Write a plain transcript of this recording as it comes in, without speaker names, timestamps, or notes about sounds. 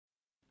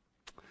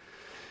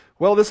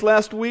Well, this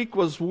last week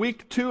was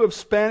week 2 of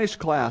Spanish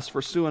class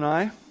for Sue and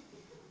I.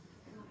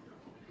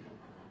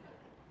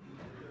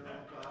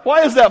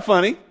 Why is that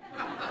funny?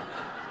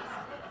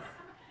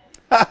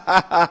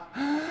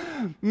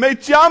 Me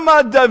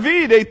llama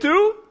David, ¿y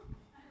tú?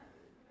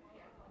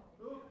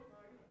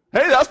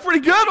 Hey, that's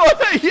pretty good,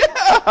 wasn't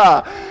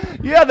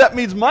it? Yeah, that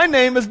means my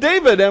name is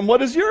David, and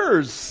what is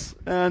yours?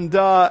 And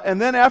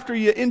then after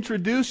you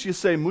introduce, you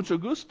say, mucho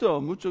gusto,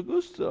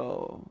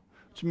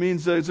 which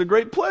means it's a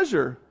great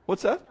pleasure.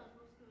 What's that?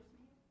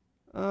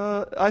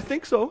 I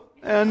think so.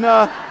 And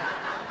I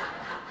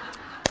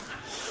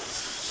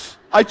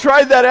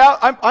tried that out.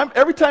 I'm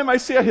every time I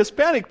see a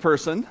Hispanic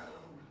person,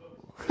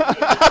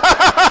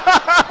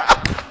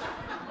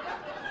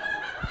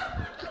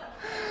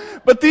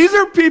 but these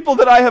are people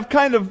that I have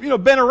kind of,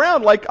 been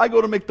around. Like I go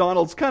to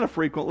McDonald's kind of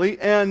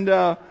frequently, and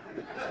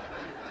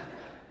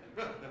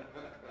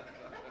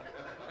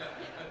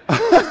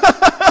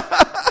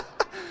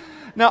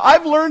now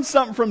I've learned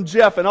something from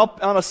Jeff, and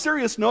on a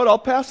serious note, I'll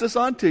pass this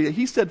on to you.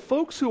 He said,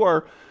 folks who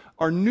are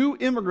new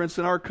immigrants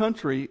in our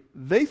country,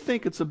 they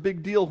think it's a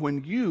big deal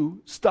when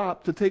you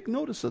stop to take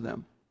notice of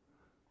them.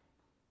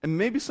 And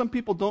maybe some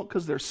people don't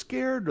because they're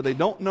scared or they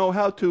don't know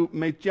how to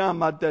me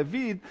llama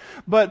David.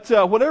 But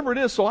whatever it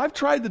is, so I've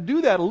tried to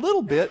do that a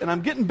little bit, and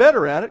I'm getting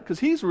better at it because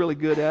he's really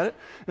good at it.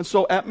 And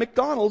so at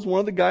McDonald's, one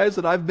of the guys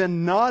that I've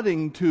been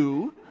nodding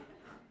to,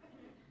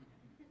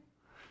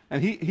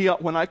 and he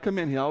when I come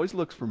in, he always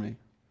looks for me.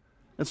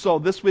 And so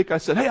this week I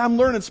said, hey, I'm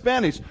learning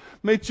Spanish.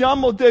 Me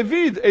llamo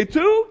David, ¿y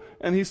tú?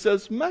 And he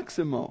says,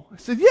 Maximo. I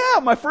said,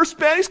 yeah, my first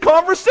Spanish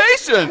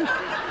conversation.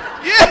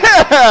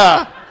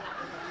 Yeah!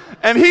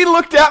 And he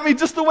looked at me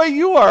just the way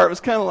you are. It was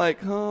kind of like,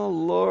 oh,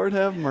 Lord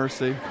have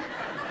mercy.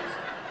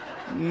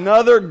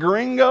 Another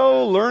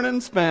gringo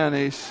learning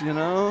Spanish,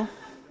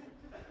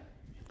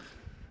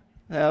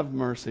 Have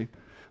mercy.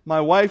 My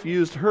wife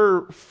used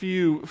her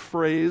few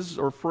phrases,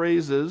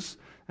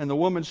 and the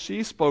woman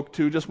she spoke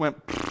to just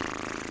went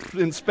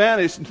in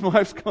Spanish, and my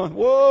wife's going,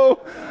 whoa,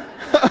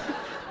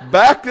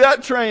 back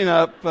that train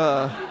up.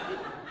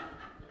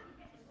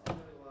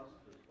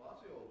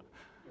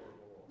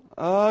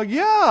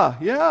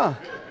 Yeah.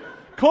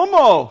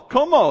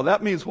 Como,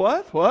 that means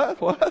what?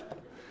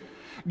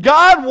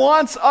 God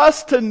wants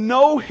us to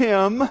know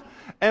Him,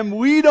 and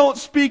we don't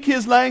speak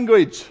His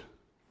language.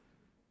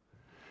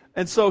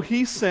 And so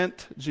He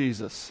sent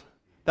Jesus.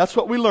 That's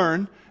what we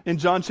learn in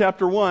John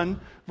chapter 1,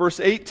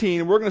 verse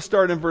 18. We're going to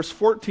start in verse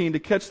 14 to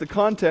catch the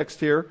context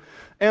here.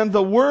 And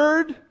the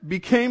Word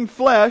became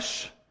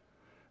flesh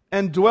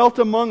and dwelt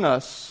among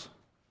us.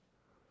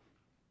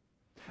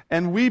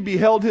 And we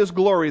beheld His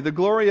glory, the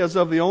glory as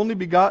of the only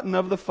begotten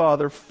of the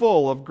Father,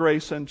 full of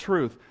grace and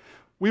truth.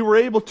 We were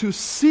able to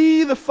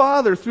see the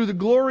Father through the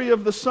glory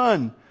of the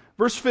Son.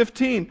 Verse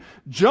 15,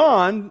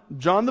 John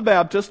the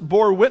Baptist,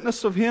 bore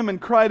witness of Him and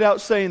cried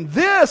out, saying,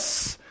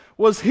 this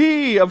was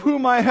He of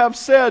whom I have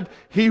said,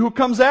 He who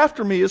comes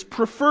after me is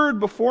preferred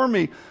before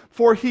me,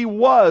 for He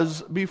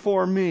was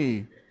before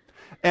me.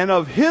 And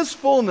of His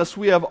fullness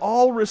we have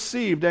all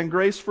received, and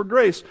grace for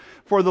grace.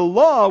 For the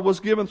law was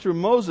given through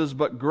Moses,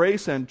 but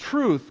grace and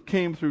truth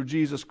came through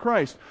Jesus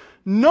Christ.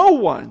 No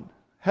one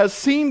has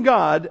seen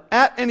God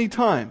at any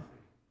time.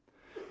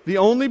 The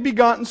only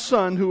begotten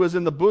Son who is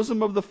in the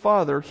bosom of the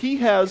Father, He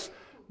has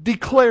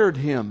declared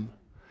Him.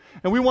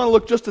 And we want to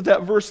look just at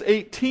that verse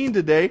 18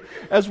 today.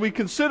 As we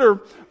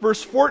consider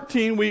verse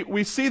 14,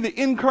 we see the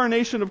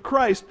incarnation of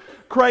Christ.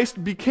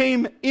 Christ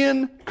became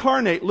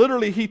incarnate.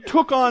 Literally, He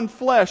took on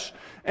flesh,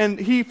 and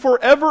He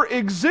forever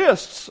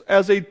exists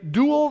as a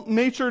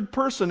dual-natured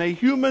person, a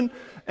human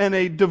and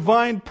a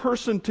divine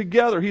person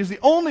together. He's the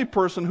only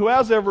person who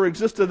has ever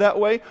existed that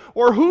way,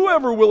 or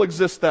whoever will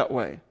exist that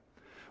way.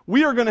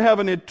 We are going to have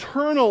an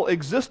eternal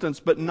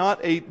existence, but not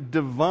a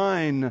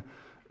divine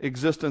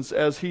existence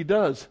as He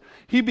does.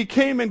 He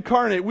became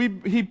incarnate.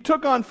 He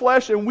took on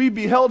flesh, and we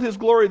beheld His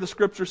glory, the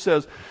Scripture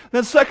says.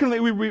 Then secondly,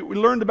 we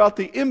learned about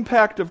the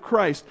impact of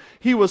Christ.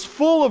 He was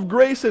full of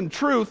grace and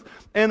truth,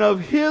 and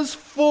of His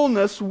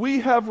fullness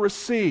we have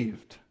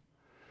received.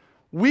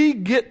 We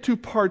get to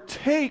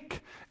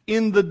partake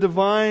in the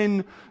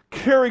divine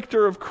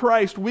character of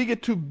Christ. We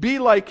get to be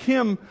like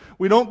Him.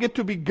 We don't get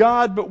to be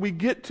God, but we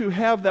get to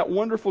have that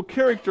wonderful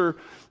character,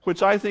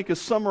 which I think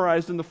is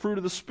summarized in the fruit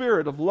of the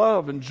Spirit of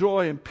love and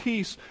joy and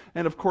peace,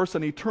 and of course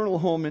an eternal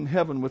home in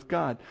heaven with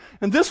God.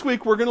 And this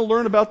week we're going to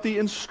learn about the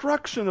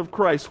instruction of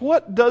Christ.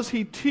 What does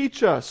He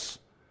teach us?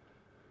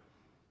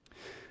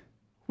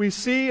 We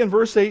see in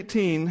verse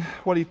 18,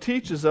 what He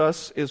teaches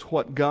us is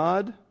what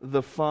God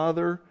the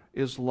Father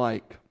is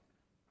like.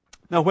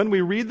 Now when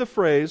we read the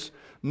phrase,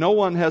 no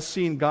one has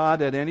seen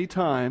God at any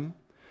time,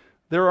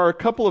 there are a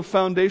couple of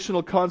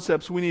foundational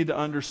concepts we need to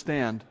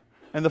understand.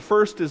 And the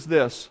first is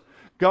this: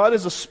 God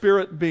is a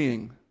spirit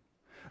being.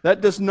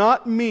 That does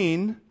not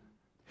mean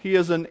He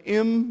is an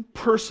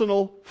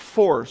impersonal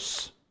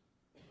force.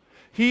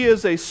 He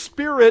is a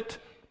spirit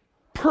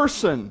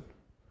person.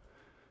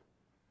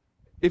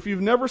 If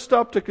you've never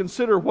stopped to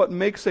consider what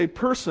makes a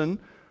person,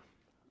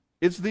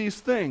 it's these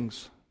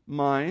things: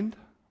 mind,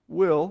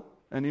 will,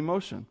 and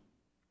emotion.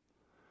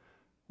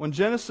 When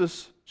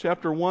Genesis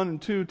chapter 1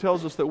 and 2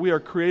 tells us that we are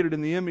created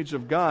in the image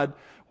of God,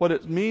 what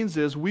it means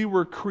is we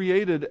were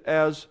created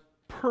as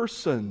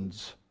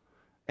persons.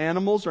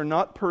 Animals are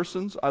not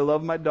persons. I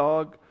love my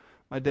dog.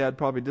 My dad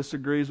probably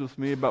disagrees with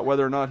me about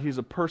whether or not he's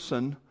a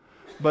person,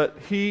 but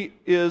he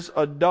is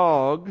a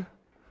dog.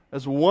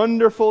 As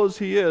wonderful as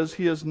he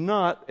is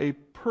not a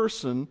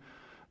person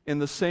in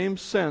the same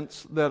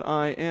sense that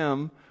I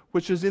am,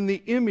 which is in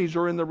the image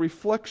or in the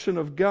reflection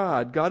of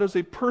God. God is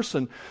a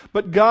person.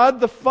 But God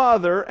the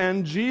Father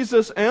and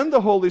Jesus and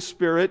the Holy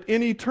Spirit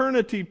in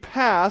eternity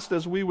past,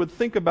 as we would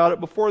think about it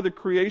before the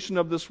creation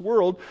of this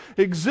world,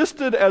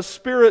 existed as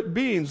spirit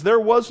beings. There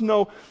was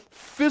no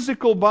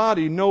physical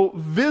body, no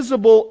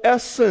visible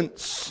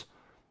essence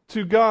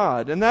to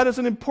God. And that is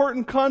an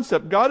important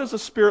concept. God is a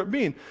spirit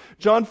being.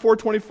 John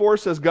 4:24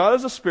 says, God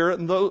is a spirit,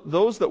 and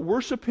those that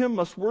worship Him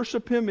must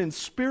worship Him in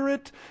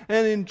spirit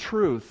and in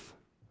truth.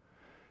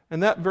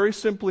 And that very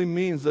simply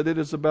means that it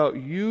is about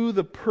you,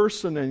 the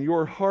person, and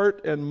your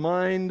heart and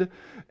mind,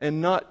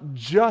 and not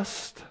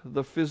just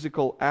the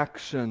physical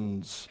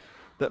actions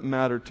that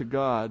matter to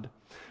God.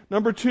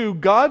 Number 2,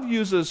 God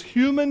uses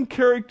human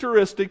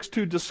characteristics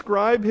to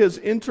describe His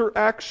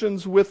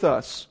interactions with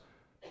us.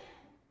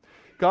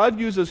 God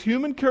uses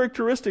human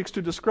characteristics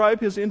to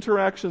describe His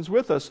interactions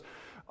with us.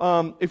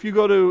 If you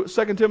go to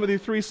 2 Timothy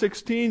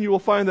 3:16, you will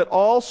find that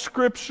all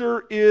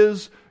Scripture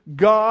is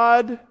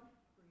God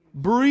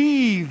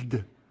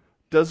breathed.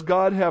 Does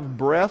God have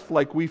breath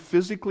like we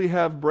physically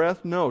have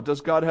breath? No.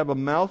 Does God have a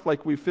mouth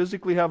like we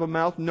physically have a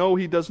mouth? No,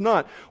 He does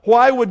not.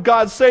 Why would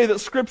God say that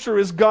Scripture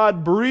is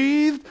God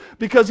breathed?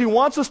 Because He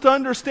wants us to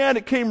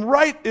understand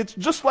it's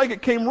just like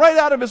it came right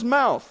out of His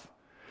mouth.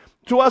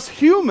 To us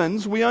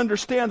humans, we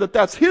understand that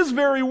that's His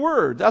very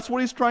word. That's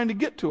what He's trying to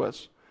get to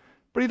us.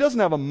 But He doesn't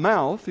have a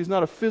mouth. He's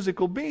not a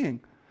physical being.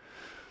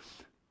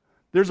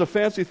 There's a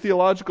fancy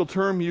theological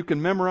term you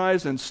can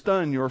memorize and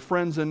stun your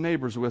friends and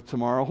neighbors with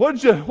tomorrow.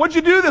 What'd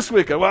you do this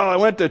weekend? Well, I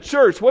went to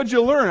church. What'd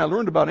you learn? I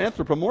learned about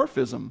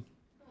anthropomorphism.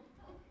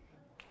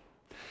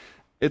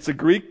 It's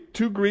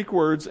two Greek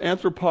words,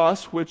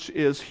 anthropos, which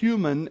is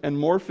human, and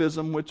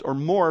morphism,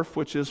 morph,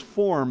 which is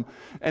form.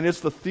 And it's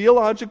the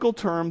theological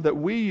term that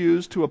we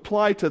use to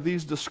apply to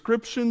these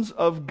descriptions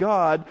of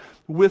God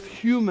with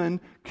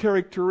human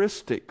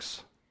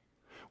characteristics.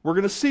 We're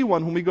going to see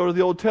one when we go to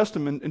the Old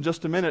Testament in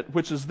just a minute,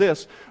 which is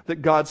this,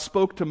 that God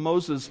spoke to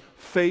Moses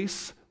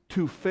face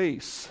to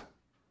face.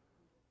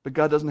 But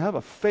God doesn't have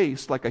a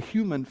face like a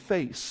human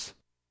face.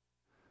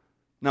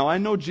 Now, I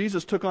know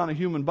Jesus took on a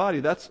human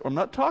body. I'm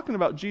not talking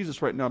about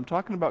Jesus right now. I'm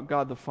talking about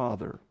God the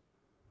Father.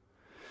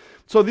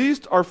 So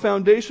these are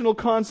foundational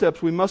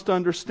concepts we must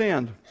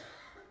understand.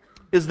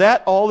 Is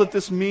that all that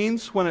this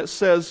means when it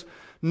says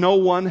no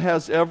one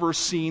has ever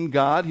seen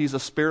God? He's a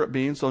spirit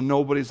being, so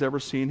nobody's ever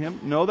seen Him.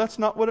 No, that's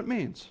not what it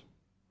means.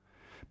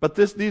 But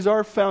these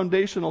are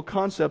foundational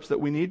concepts that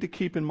we need to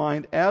keep in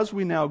mind as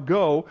we now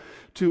go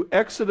to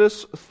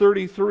Exodus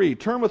 33.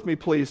 Turn with me,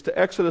 please, to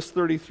Exodus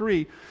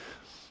 33.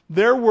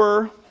 There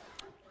were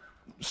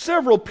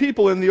several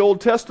people in the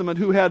Old Testament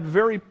who had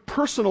very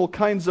personal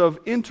kinds of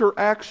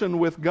interaction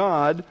with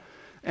God,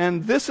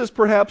 and this is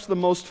perhaps the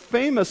most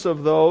famous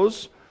of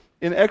those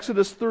in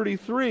Exodus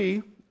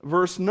 33,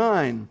 verse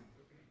 9.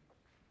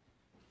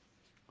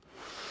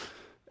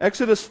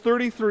 Exodus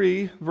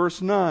 33, verse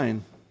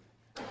 9.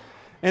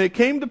 And it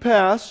came to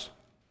pass,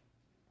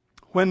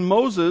 when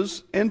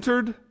Moses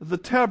entered the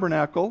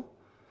tabernacle,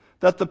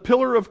 that the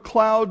pillar of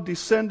cloud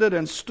descended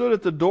and stood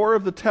at the door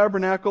of the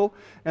tabernacle,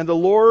 and the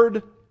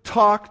Lord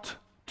talked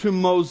to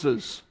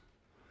Moses.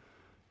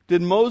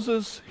 Did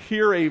Moses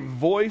hear a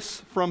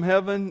voice from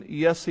heaven?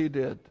 Yes, he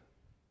did.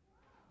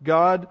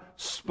 God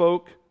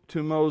spoke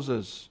to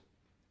Moses.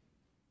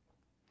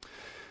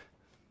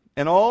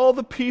 And all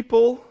the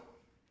people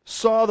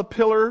saw the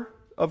pillar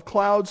of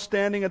cloud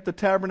standing at the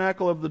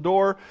tabernacle of the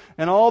door,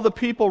 and all the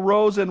people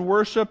rose and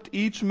worshipped,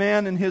 each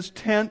man in his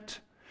tent.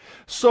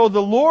 So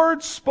the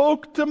Lord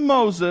spoke to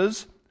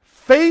Moses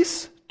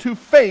face to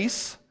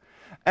face,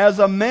 as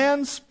a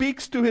man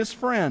speaks to his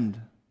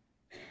friend.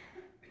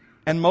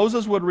 And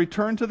Moses would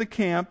return to the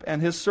camp,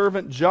 and his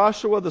servant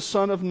Joshua the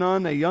son of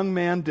Nun, a young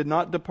man, did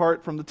not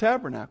depart from the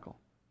tabernacle.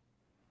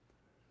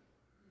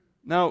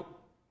 Now,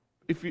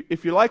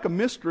 if you like a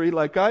mystery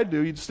like I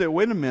do, you'd say,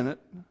 wait a minute.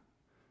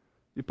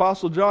 The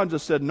Apostle John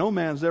just said, no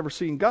man's ever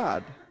seen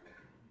God.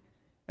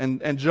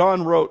 And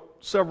John wrote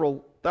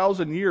several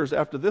thousand years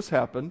after this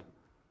happened.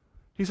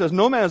 He says,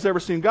 no man has ever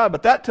seen God,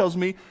 but that tells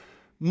me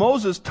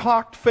Moses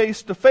talked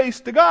face to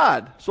face to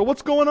God. So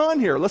what's going on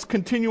here? Let's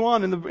continue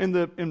on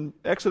in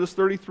Exodus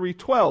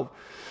 33:12.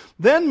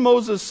 Then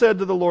Moses said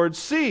to the Lord,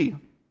 see,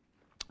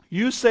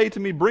 you say to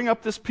me, bring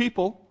up this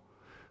people.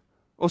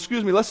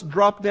 Let's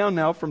drop down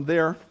now from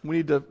there. We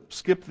need to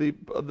skip the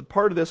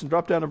part of this and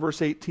drop down to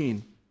verse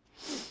 18.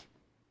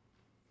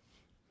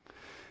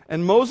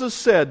 And Moses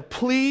said,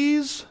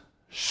 please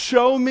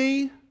show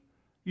me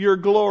your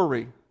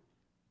glory.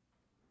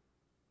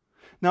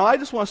 Now, I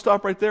just want to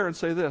stop right there and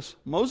say this.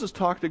 Moses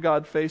talked to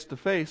God face to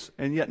face,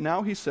 and yet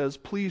now he says,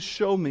 please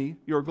show me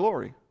your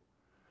glory.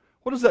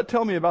 What does that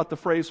tell me about the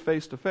phrase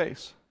face to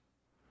face?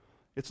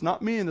 It's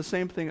not meaning the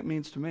same thing it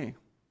means to me.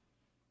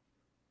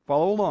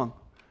 Follow along.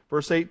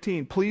 Verse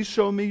 18, please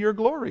show me your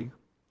glory.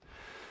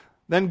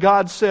 Then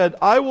God said,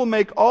 I will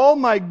make all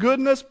my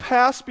goodness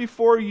pass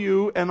before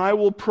you, and I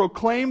will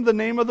proclaim the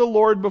name of the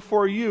Lord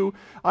before you.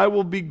 I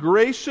will be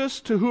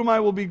gracious to whom I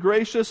will be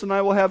gracious, and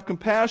I will have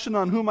compassion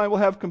on whom I will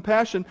have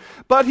compassion.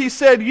 But he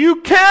said,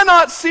 you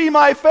cannot see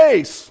my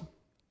face,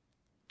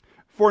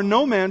 for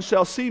no man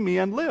shall see me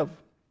and live.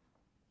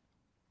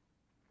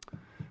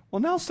 Well,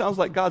 now it sounds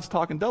like God's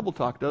talking double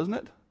talk, doesn't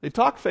it? They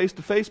talk face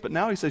to face, but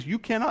now he says, you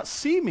cannot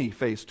see me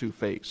face to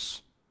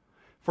face.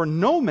 For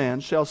no man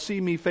shall see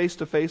me face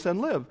to face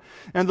and live.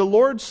 And the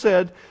Lord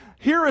said,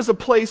 here is a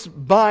place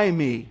by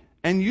me,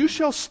 and you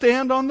shall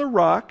stand on the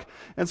rock,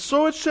 and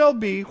so it shall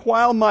be,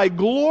 while my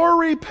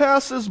glory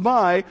passes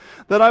by,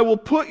 that I will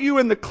put you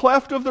in the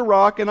cleft of the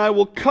rock, and I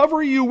will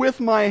cover you with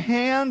my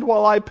hand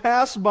while I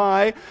pass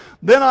by.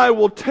 Then I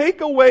will take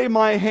away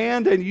my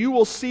hand, and you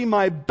will see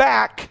my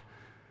back,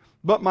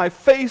 but my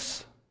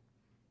face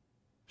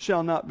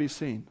shall not be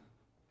seen.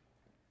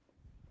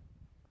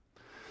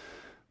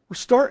 We're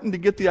starting to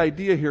get the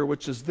idea here,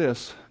 which is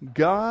this.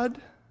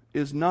 God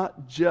is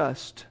not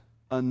just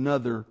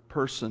another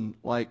person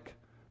like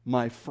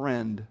my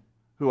friend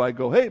who I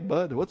go, hey,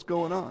 bud, what's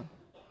going on?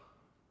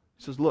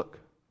 He says, look,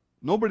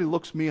 nobody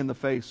looks me in the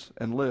face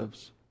and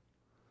lives.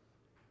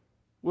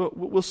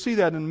 We'll see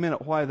that in a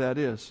minute why that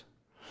is.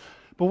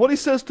 But what he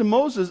says to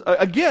Moses,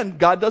 again,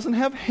 God doesn't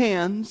have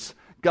hands.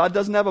 God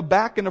doesn't have a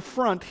back and a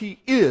front. He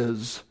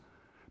is.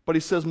 But he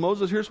says,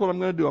 Moses, here's what I'm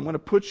going to do. I'm going to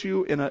put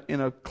you in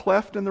a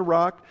cleft in the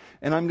rock,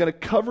 and I'm going to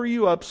cover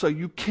you up so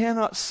you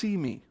cannot see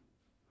me.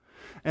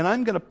 And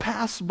I'm going to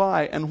pass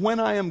by, and when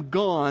I am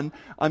gone,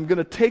 I'm going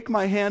to take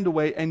my hand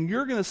away, and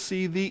you're going to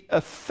see the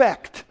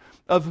effect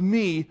of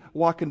me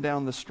walking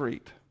down the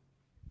street.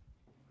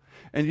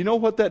 And you know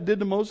what that did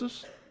to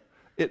Moses?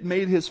 It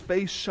made his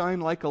face shine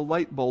like a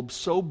light bulb,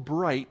 so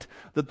bright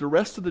that the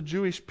rest of the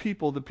Jewish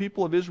people, the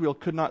people of Israel,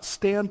 could not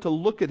stand to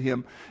look at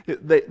him.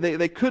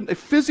 They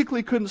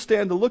physically couldn't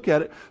stand to look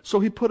at it, so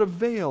he put a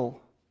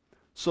veil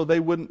so they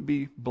wouldn't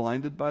be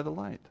blinded by the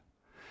light.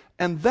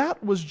 And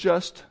that was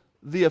just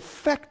the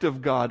effect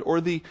of God,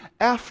 or the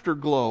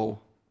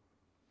afterglow.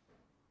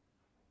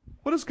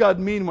 What does God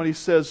mean when he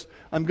says,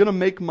 I'm going to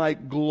make my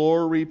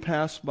glory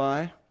pass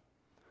by?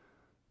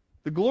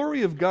 The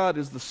glory of God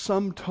is the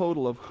sum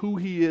total of who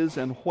he is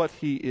and what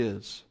he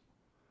is.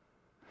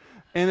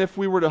 And if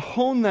we were to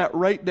hone that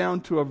right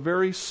down to a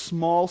very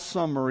small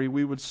summary,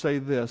 we would say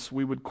this.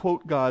 We would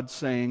quote God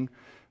saying,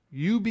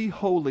 you be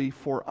holy,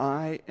 for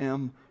I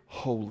am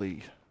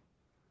holy.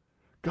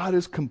 God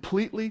is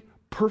completely,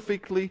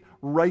 perfectly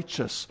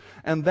righteous.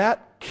 And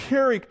that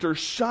character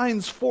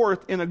shines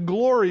forth in a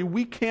glory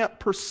we can't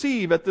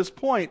perceive at this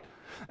point.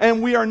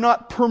 And we are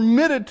not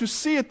permitted to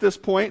see at this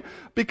point,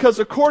 because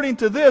according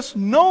to this,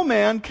 no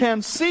man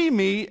can see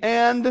me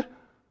and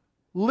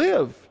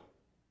live.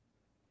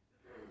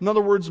 In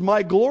other words,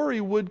 my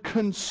glory would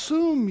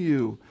consume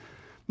you.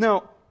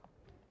 Now,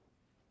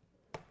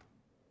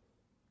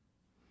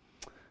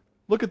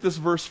 look at this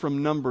verse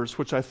from Numbers,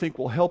 which I think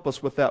will help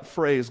us with that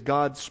phrase,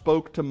 God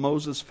spoke to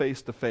Moses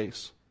face to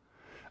face.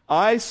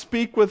 I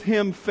speak with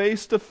him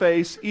face to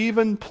face,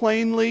 even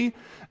plainly,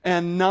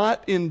 and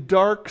not in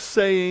dark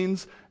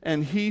sayings,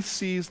 and he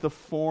sees the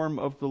form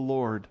of the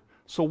Lord.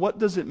 So what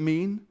does it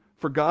mean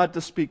for God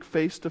to speak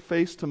face to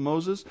face to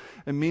Moses?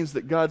 It means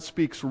that God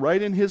speaks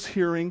right in his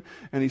hearing,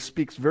 and he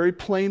speaks very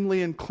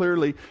plainly and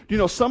clearly. Do you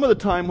know, some of the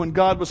time when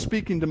God was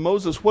speaking to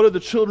Moses, what did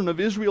the children of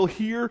Israel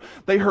hear?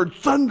 They heard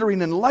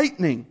thundering and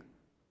lightning.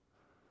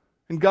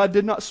 And God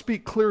did not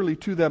speak clearly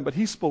to them, but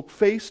he spoke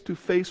face to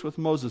face with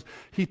Moses.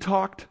 He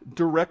talked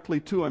directly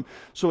to him.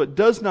 So it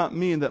does not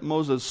mean that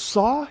Moses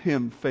saw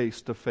him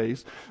face to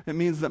face. It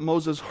means that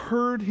Moses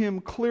heard him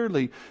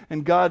clearly,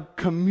 and God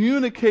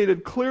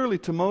communicated clearly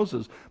to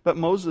Moses. But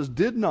Moses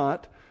did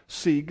not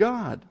see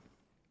God.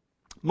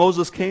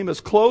 Moses came as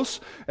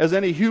close as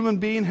any human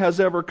being has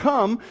ever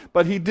come,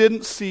 but he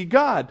didn't see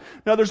God.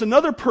 Now there's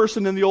another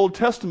person in the Old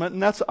Testament,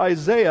 and that's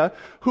Isaiah,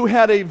 who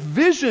had a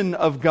vision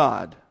of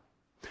God.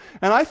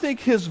 And I think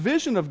his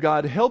vision of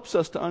God helps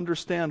us to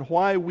understand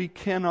why we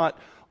cannot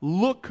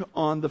look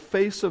on the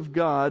face of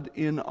God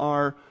in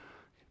our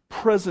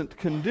present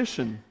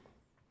condition.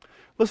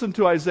 Listen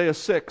to Isaiah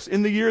 6.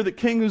 In the year that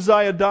King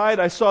Uzziah died,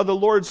 I saw the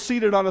Lord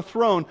seated on a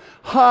throne,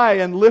 high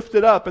and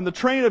lifted up, and the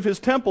train of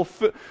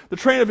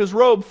his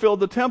robe filled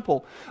the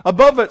temple.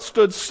 Above it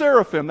stood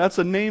seraphim. That's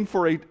a name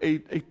for a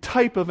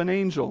type of an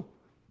angel.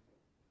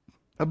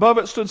 Above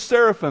it stood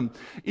seraphim.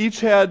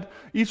 Each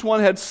one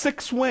had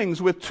 6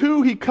 wings. With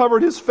 2 he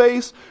covered his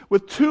face,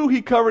 with 2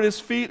 he covered his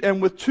feet,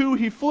 and with 2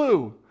 he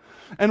flew.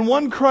 And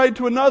one cried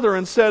to another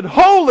and said,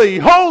 Holy,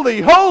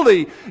 holy,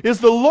 holy is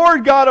the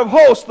Lord God of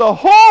hosts. The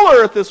whole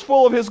earth is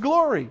full of his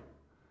glory.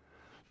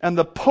 And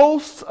the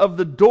posts of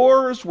the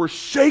doors were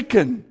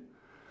shaken.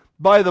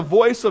 by the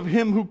voice of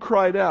him who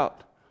cried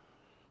out.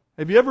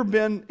 Have you ever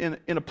been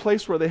in a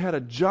place where they had a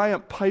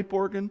giant pipe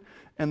organ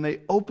and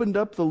they opened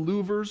up the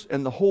louvers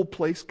and the whole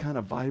place kind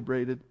of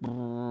vibrated?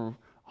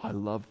 I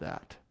love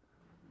that.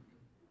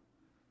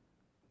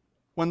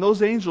 When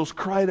those angels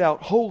cried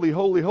out, holy,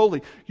 holy,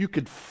 holy, you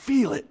could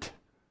feel it.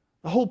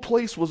 The whole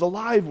place was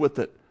alive with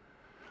it.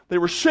 They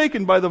were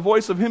shaken by the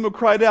voice of him who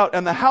cried out,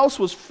 and the house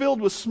was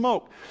filled with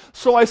smoke.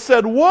 So I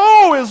said,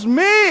 woe is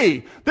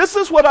me! This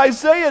is what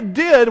Isaiah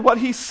did, what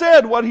he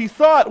said, what he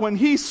thought when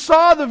he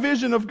saw the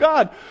vision of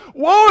God.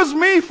 Woe is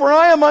me, for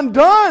I am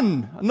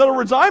undone. In other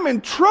words, I'm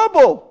in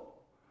trouble.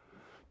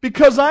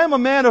 Because I am a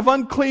man of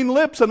unclean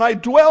lips, and I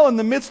dwell in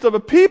the midst of a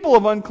people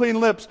of unclean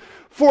lips.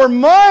 For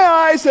my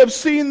eyes have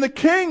seen the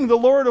King, the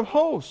Lord of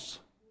hosts.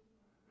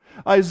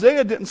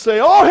 Isaiah didn't say,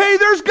 oh, hey,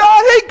 there's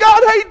God. Hey,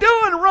 God, how you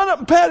doing? And run up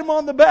and pat him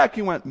on the back.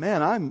 He went,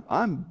 man,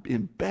 I'm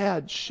in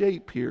bad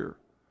shape here.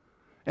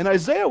 And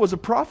Isaiah was a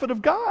prophet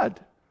of God.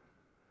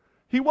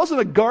 He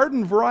wasn't a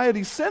garden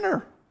variety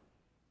sinner.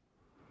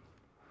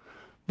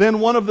 Then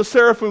one of the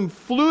seraphim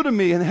flew to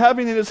me, and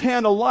having in his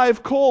hand a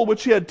live coal,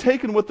 which he had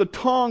taken with the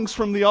tongs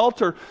from the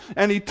altar,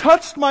 and he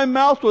touched my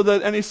mouth with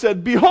it, and he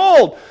said,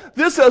 behold,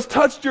 this has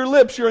touched your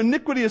lips. Your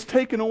iniquity is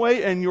taken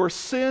away, and your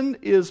sin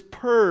is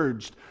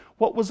purged.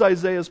 What was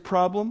Isaiah's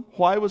problem?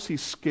 Why was he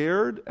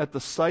scared at the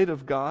sight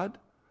of God?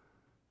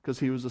 Because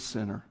he was a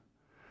sinner.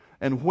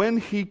 And when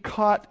he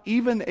caught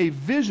even a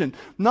vision,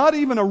 not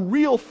even a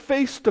real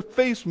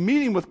face-to-face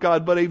meeting with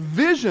God, but a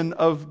vision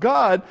of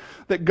God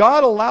that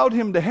God allowed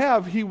him to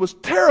have, he was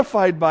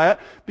terrified by it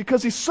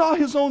because he saw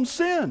his own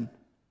sin.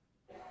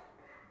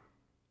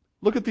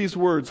 Look at these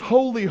words.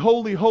 Holy,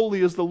 holy,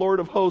 holy is the Lord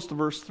of hosts,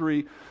 verse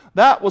 3.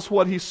 That was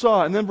what he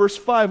saw. And then verse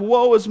 5,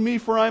 woe is me,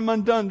 for I am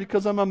undone,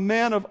 because I'm a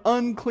man of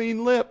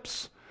unclean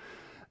lips.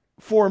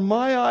 For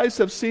my eyes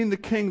have seen the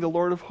King, the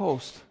Lord of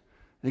hosts.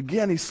 And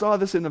again, he saw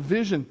this in a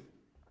vision.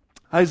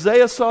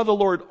 Isaiah saw the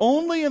Lord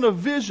only in a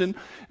vision,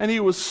 and he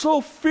was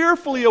so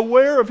fearfully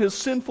aware of his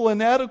sinful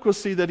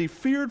inadequacy that he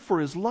feared for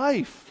his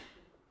life.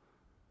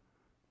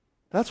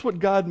 That's what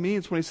God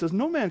means when he says,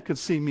 no man could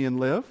see me and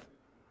live.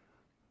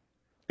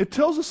 It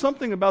tells us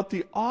something about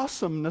the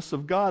awesomeness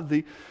of God,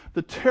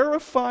 the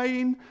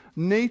terrifying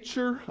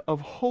nature of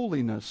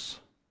holiness.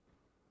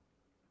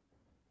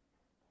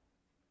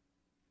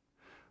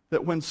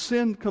 That when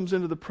sin comes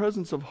into the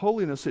presence of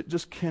holiness, it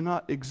just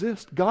cannot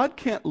exist. God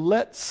can't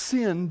let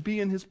sin be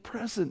in His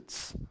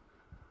presence.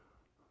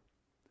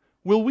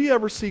 Will we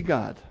ever see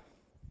God?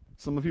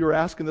 Some of you are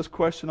asking this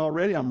question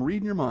already. I'm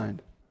reading your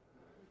mind.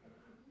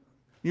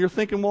 You're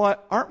thinking,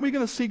 well, aren't we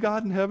going to see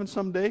God in heaven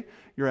someday?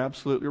 You're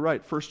absolutely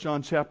right. 1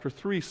 John chapter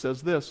 3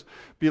 says this,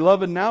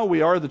 Beloved, now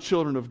we are the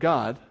children of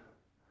God.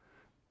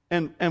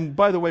 And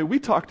by the way, we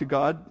talk to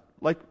God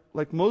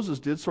like Moses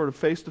did, sort of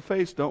face to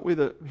face, don't we?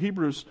 The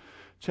Hebrews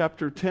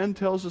chapter 10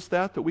 tells us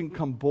that we can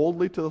come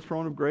boldly to the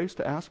throne of grace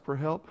to ask for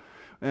help.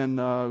 And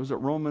was it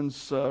Romans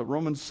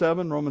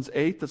 7, Romans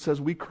 8 that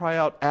says we cry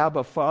out,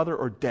 Abba, Father,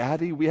 or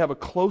Daddy. We have a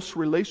close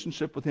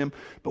relationship with Him,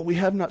 but we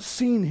have not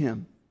seen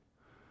Him.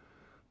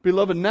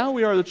 Beloved, now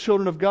we are the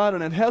children of God,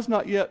 and it has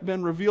not yet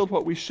been revealed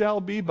what we shall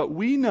be, but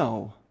we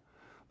know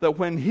that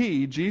when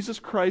He, Jesus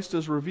Christ,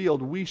 is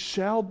revealed, we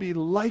shall be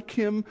like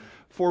Him,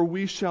 for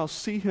we shall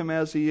see Him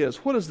as He is.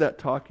 What is that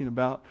talking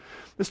about?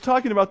 It's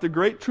talking about the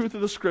great truth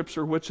of the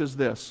Scripture, which is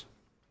this.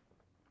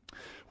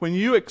 When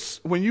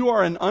you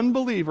are an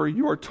unbeliever,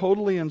 you are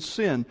totally in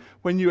sin.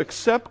 When you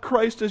accept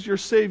Christ as your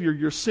Savior,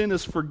 your sin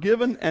is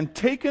forgiven and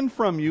taken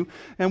from you.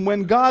 And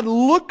when God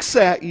looks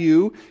at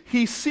you,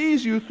 He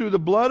sees you through the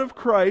blood of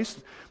Christ.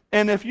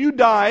 And if you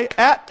die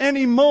at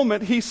any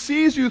moment, He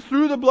sees you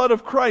through the blood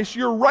of Christ.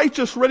 You're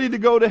righteous, ready to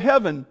go to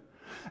heaven.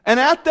 And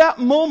at that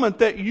moment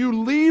that you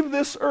leave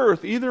this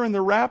earth, either in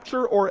the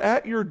rapture or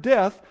at your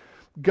death,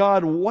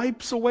 God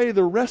wipes away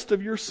the rest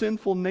of your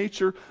sinful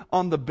nature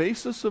on the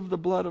basis of the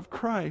blood of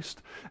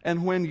Christ.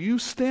 And when you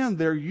stand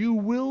there, you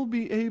will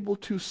be able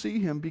to see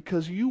Him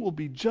because you will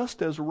be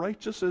just as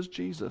righteous as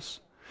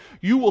Jesus.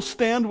 You will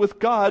stand with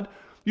God.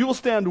 You will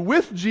stand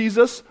with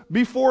Jesus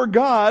before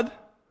God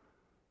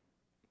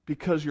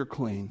because you're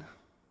clean.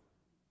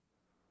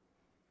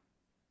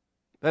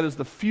 That is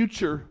the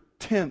future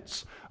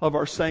tense of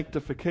our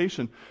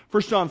sanctification.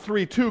 1 John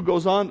 3:2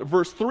 goes on,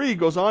 verse 3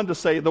 goes on to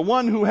say, the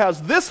one who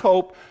has this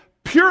hope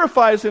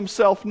purifies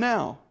himself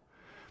now.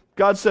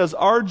 God says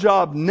our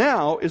job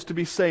now is to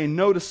be saying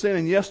no to sin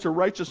and yes to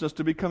righteousness,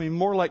 to becoming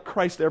more like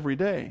Christ every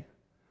day.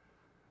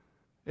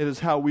 It is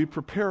how we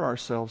prepare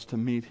ourselves to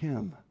meet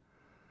Him.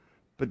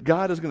 But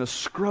God is going to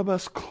scrub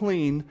us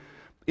clean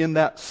in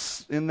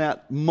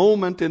that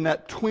moment, in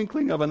that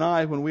twinkling of an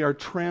eye when we are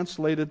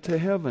translated to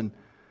heaven.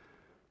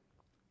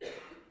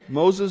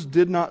 Moses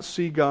did not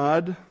see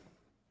God.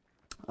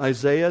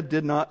 Isaiah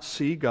did not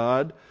see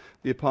God.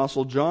 The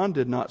Apostle John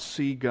did not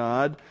see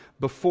God.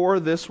 Before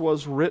this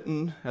was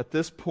written at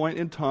this point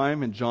in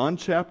time in John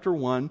chapter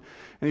 1,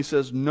 and he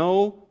says,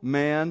 no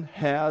man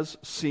has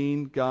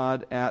seen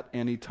God at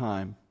any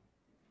time.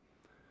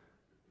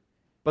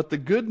 But the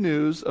good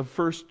news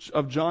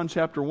of John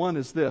chapter 1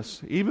 is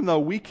this. Even though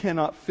we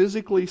cannot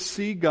physically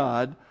see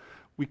God,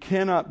 we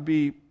cannot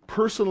be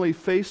personally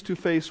face to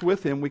face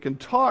with Him, we can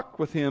talk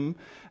with Him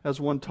as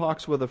one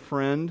talks with a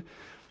friend,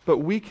 but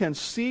we can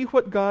see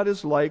what God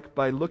is like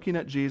by looking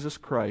at Jesus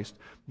Christ,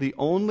 the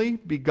only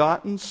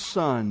begotten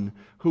Son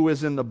who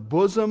is in the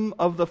bosom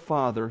of the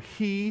Father.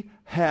 He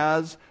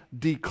has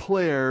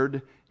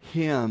declared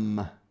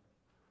Him.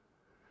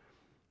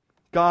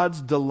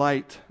 God's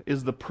delight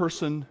is the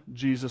person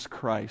Jesus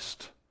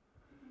Christ.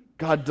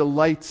 God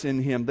delights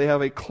in Him. They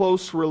have a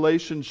close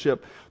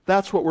relationship.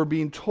 That's what we're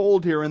being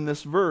told here in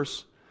this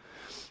verse.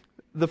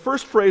 The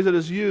first phrase that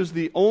is used,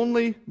 the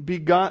only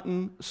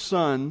begotten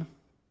Son,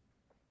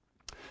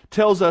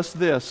 tells us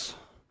this.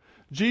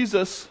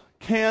 Jesus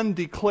can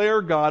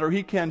declare God, or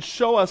He can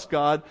show us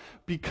God,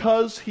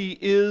 because He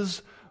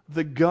is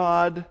the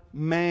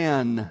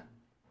God-man.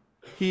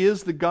 He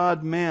is the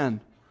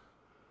God-man.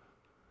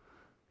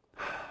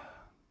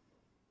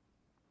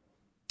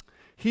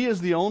 He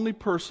is the only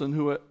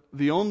person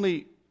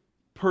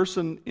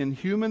in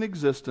human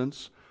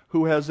existence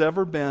who has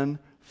ever been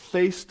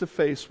face to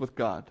face with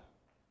God.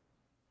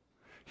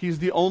 He's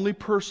the only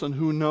person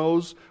who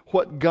knows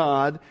what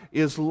God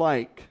is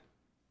like.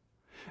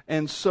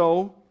 And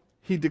so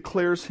He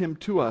declares Him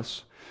to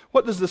us.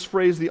 What does this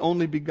phrase, the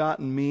only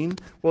begotten, mean?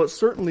 Well, it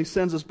certainly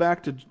sends us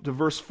back to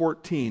verse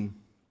 14.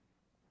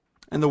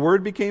 And the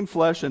Word became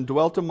flesh and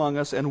dwelt among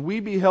us, and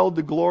we beheld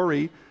the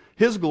glory,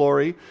 His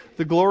glory,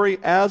 the glory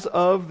as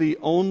of the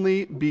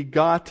only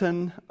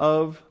begotten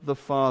of the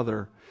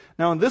Father.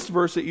 Now in this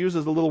verse it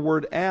uses the little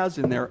word as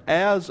in there,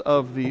 as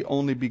of the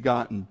only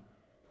begotten.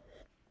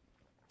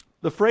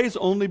 The phrase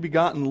only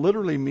begotten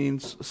literally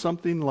means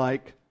something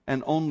like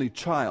an only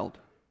child.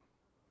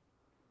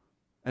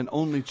 An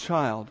only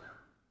child.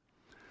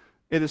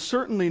 It is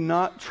certainly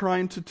not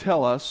trying to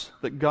tell us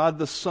that God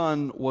the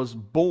Son was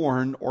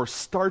born or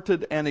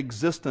started an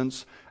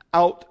existence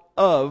out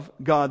of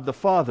God the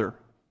Father.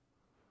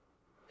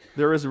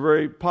 There is a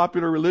very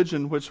popular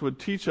religion which would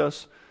teach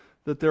us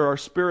that there are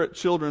spirit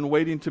children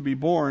waiting to be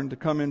born to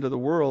come into the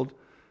world.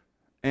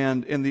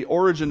 And in the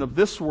origin of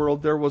this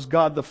world, there was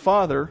God the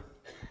Father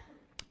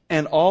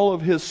and all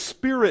of His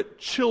spirit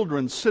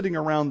children sitting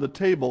around the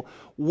table,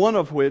 one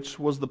of which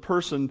was the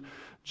person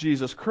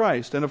Jesus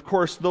Christ. And of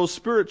course, those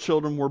spirit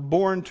children were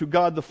born to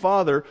God the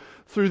Father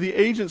through the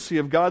agency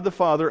of God the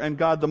Father and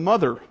God the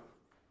Mother.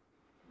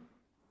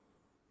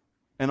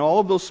 And all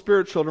of those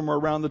spirit children were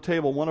around the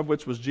table, one of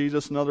which was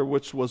Jesus, another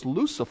which was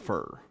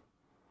Lucifer,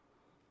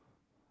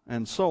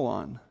 and so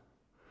on.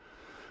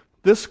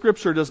 This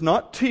scripture does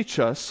not teach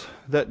us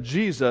that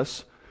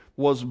Jesus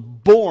was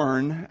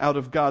born out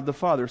of God the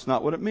Father. It's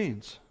not what it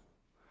means.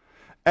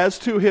 As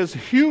to His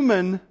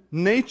human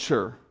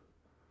nature,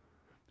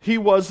 He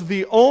was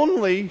the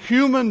only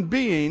human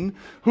being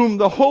whom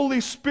the Holy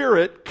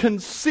Spirit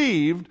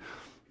conceived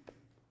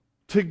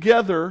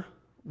together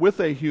with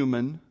a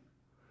human,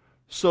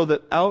 so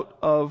that out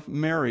of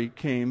Mary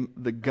came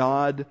the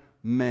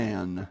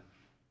God-man.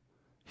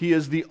 He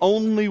is the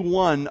only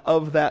one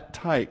of that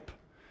type.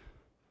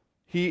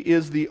 He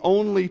is the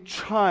only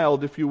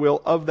child, if you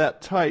will, of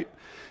that type.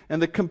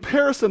 And the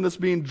comparison that's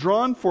being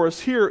drawn for us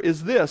here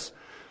is this.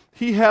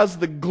 He has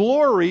the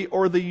glory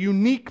or the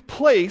unique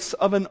place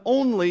of an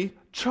only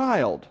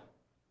child.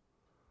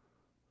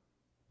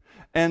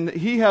 And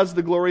He has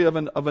the glory of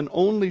an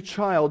only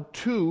child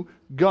to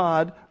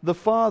God the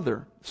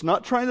Father. It's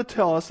not trying to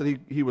tell us that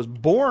he was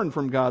born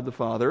from God the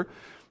Father.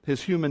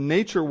 His human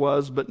nature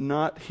was, but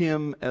not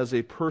Him as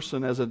a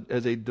person, as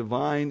a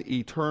divine,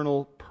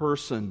 eternal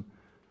person.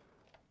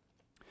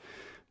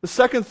 The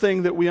second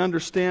thing that we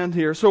understand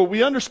here, so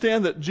we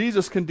understand that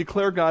Jesus can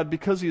declare God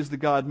because He is the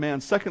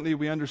God-man. Secondly,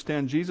 we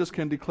understand Jesus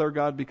can declare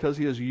God because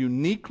He is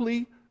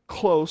uniquely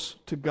close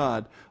to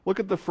God.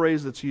 Look at the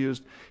phrase that's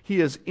used.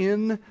 He is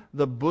in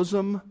the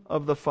bosom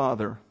of the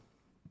Father.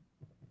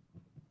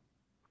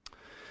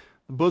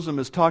 The bosom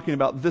is talking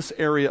about this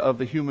area of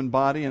the human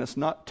body, and it's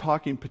not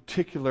talking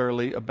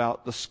particularly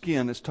about the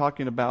skin. It's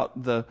talking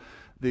about the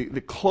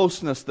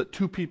closeness that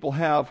two people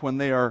have when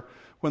they are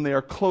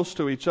close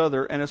to each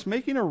other, and it's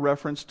making a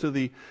reference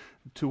to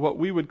what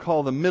we would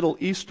call the Middle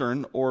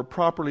Eastern, or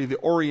properly the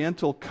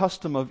Oriental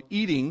custom of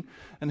eating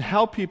and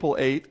how people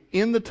ate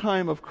in the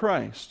time of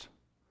Christ.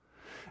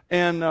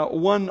 And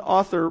one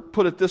author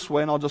put it this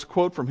way, and I'll just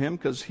quote from him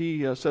because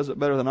he says it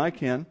better than I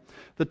can.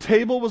 The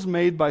table was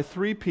made by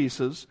 3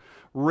 pieces,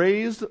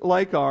 raised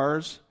like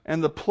ours,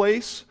 and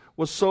placed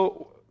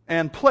so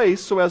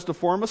as to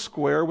form a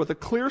square with a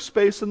clear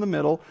space in the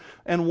middle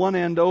and one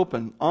end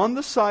open. On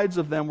the sides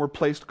of them were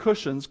placed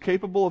cushions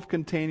capable of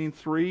containing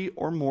 3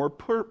 or more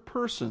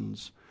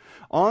persons.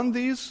 On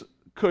these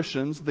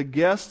cushions the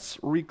guests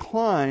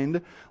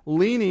reclined,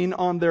 leaning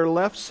on their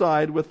left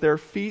side with their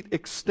feet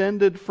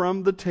extended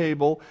from the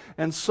table,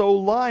 and so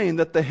lying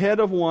that the head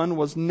of one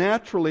was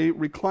naturally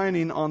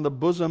reclining on the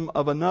bosom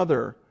of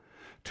another.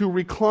 To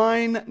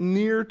recline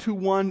near to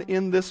one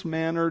in this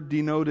manner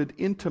denoted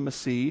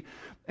intimacy,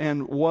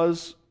 and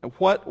was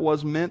what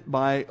was meant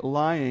by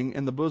lying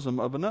in the bosom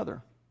of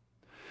another.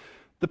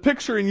 The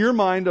picture in your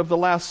mind of the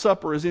Last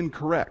Supper is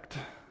incorrect.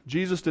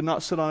 Jesus did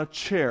not sit on a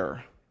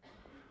chair.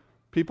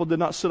 People did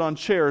not sit on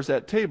chairs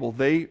at table.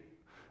 They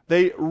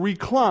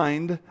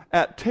reclined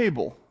at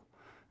table.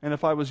 And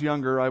if I was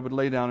younger, I would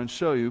lay down and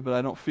show you, but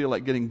I don't feel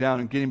like getting down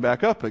and getting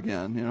back up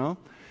again, you know.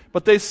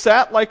 But they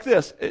sat like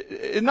this.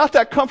 It's not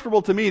that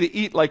comfortable to me to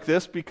eat like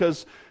this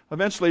because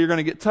eventually you're going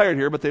to get tired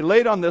here, but they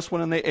laid on this one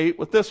and they ate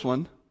with this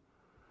one.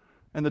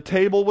 And the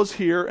table was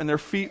here and their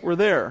feet were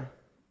there.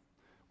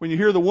 When you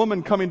hear the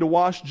woman coming to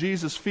wash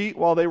Jesus' feet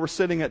while they were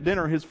sitting at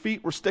dinner, his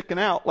feet were sticking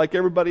out like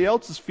everybody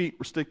else's feet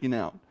were sticking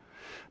out.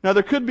 Now,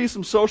 there could be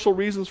some social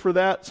reasons for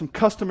that, some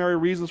customary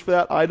reasons for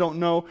that. I don't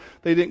know.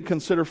 They didn't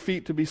consider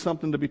feet to be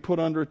something to be put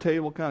under a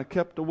table, kind of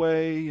kept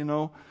away, you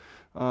know.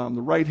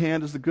 The right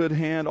hand is the good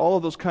hand. All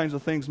of those kinds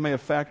of things may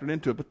have factored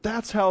into it. But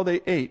that's how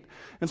they ate.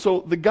 And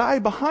so the guy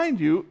behind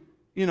you,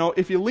 you know,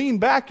 if you lean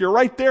back, you're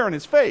right there in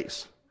his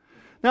face.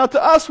 Now,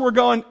 to us, we're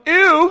going,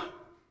 ew.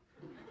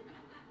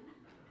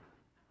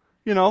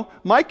 You know,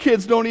 my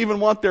kids don't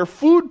even want their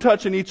food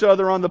touching each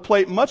other on the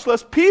plate, much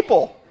less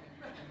people,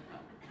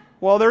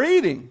 while they're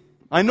eating.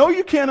 I know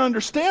you can't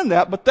understand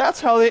that, but that's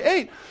how they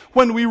ate.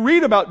 When we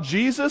read about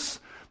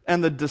Jesus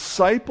and the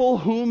disciple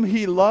whom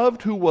he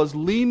loved, who was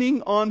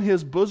leaning on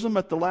his bosom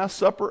at the Last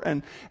Supper,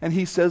 and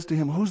he says to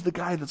him, who's the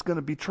guy that's going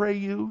to betray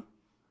you?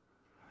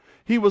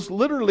 He was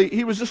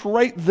just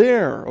right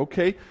there,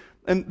 okay?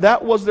 And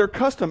that was their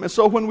custom. And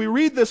so when we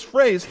read this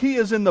phrase, he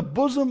is in the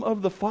bosom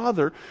of the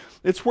Father,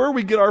 it's where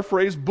we get our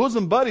phrase,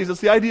 bosom buddies.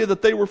 It's the idea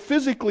that they were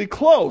physically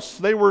close.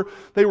 They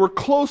were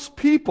close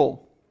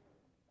people.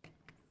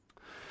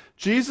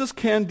 Jesus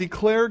can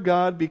declare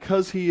God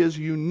because he is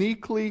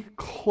uniquely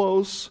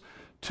close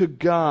to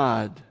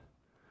God.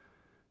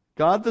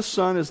 God the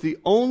Son is the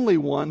only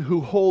one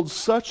who holds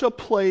such a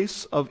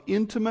place of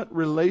intimate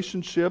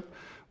relationship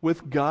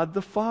with God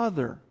the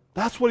Father.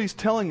 That's what he's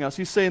telling us.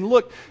 He's saying,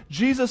 look,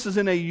 Jesus is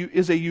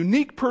a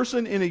unique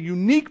person in a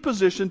unique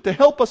position to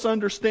help us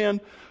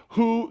understand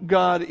who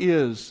God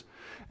is.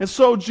 And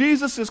so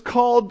Jesus is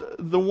called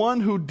the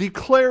one who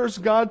declares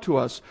God to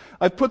us.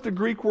 I've put the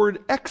Greek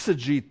word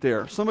exegete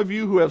there. Some of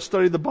you who have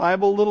studied the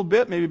Bible a little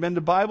bit, maybe been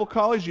to Bible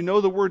college, you know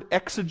the word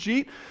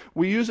exegete.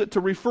 We use it to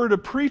refer to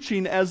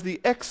preaching as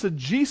the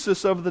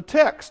exegesis of the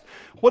text.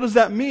 What does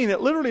that mean?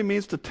 It literally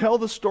means to tell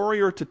the story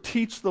or to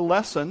teach the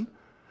lesson,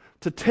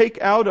 to take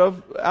out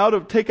of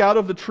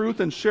the truth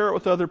and share it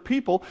with other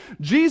people.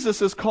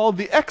 Jesus is called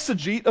the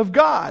exegete of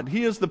God.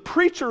 He is the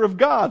preacher of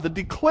God, the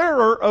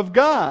declarer of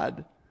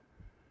God.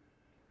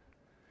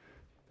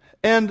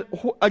 And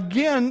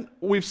again,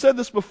 we've said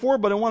this before,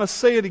 but I want to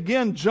say it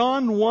again.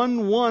 John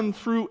 1:1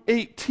 through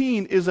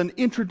 18 is an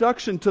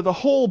introduction to the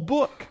whole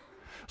book.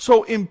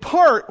 So in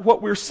part,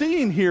 what we're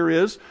seeing here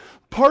is,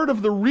 part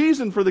of the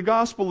reason for the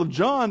Gospel of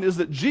John is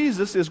that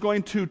Jesus is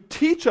going to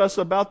teach us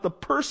about the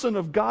person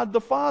of God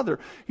the Father.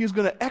 He's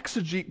going to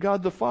exegete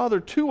God the Father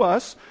to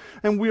us,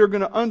 and we are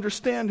going to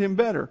understand him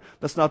better.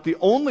 That's not the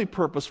only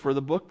purpose for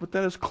the book, but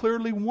that is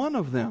clearly one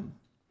of them.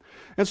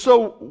 And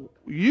so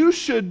you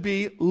should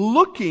be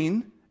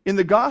looking in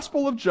the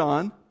Gospel of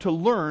John to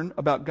learn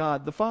about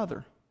God the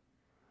Father.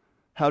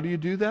 How do you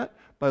do that?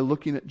 By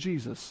looking at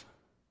Jesus.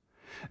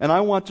 And I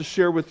want to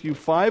share with you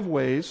 5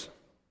 ways,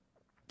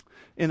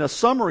 in a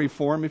summary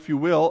form, if you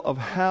will, of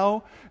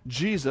how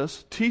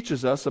Jesus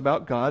teaches us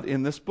about God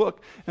in this book.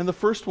 And the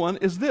first one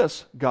is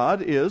this: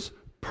 God is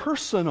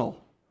personal.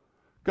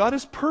 God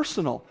is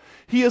personal.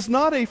 He is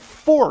not a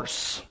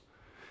force.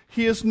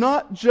 He is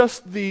not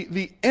just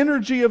the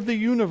energy of the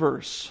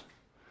universe.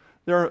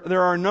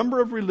 There are a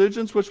number of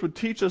religions which would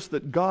teach us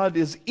that God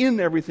is in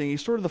everything.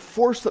 He's sort of the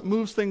force that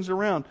moves things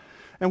around.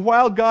 And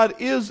while God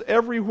is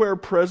everywhere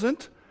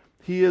present,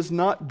 he is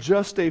not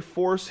just a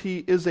force,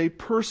 he is a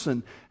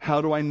person.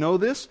 How do I know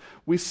this?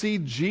 We see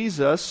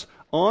Jesus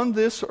on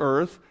this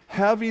earth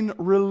having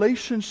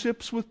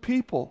relationships with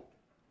people.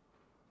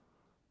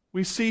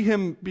 We see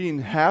him being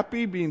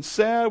happy, being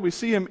sad. We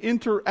see him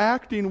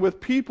interacting with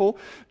people.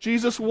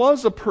 Jesus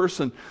was a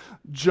person.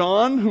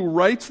 John, who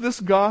writes this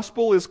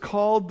gospel, is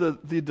called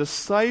the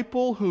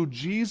disciple who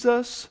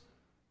Jesus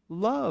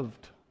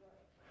loved.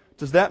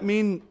 Does that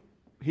mean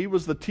he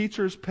was the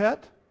teacher's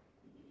pet?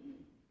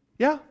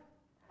 Yeah.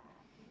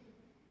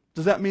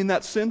 Does that mean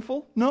that's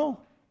sinful? No.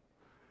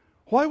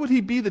 Why would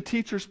he be the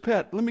teacher's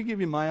pet? Let me give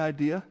you my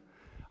idea.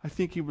 I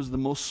think he was the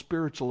most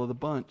spiritual of the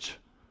bunch.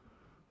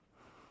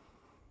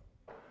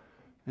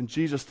 And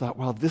Jesus thought,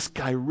 well, this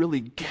guy really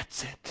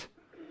gets it.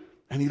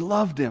 And he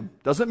loved him.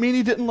 Doesn't mean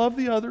he didn't love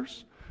the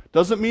others.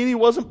 Doesn't mean he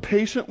wasn't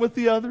patient with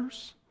the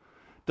others.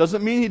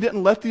 Doesn't mean he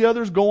didn't let the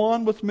others go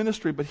on with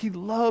ministry. But he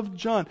loved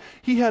John.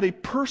 He had a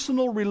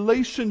personal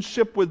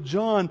relationship with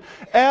John,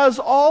 as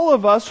all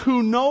of us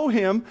who know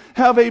him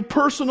have a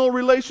personal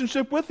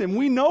relationship with him.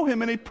 We know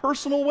him in a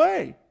personal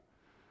way.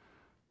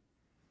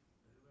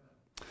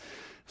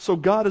 So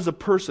God is a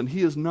person.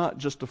 He is not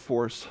just a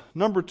force.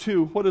 Number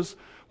 2, what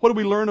do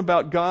we learn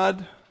about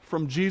God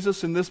from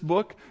Jesus in this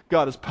book?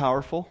 God is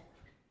powerful.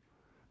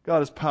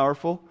 God is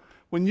powerful.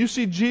 When you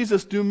see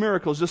Jesus do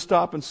miracles, just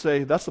stop and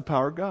say, that's the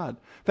power of God.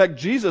 In fact,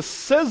 Jesus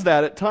says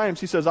that at times.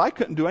 He says, I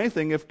couldn't do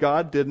anything if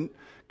God didn't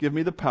give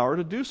me the power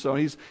to do so.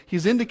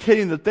 He's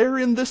indicating that they're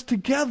in this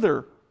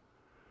together.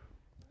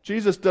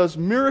 Jesus does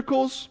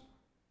miracles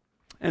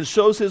and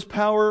shows his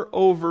power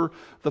over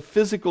the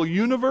physical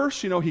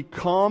universe. He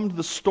calmed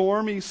the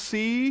stormy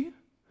sea.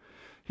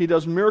 He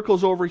does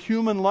miracles over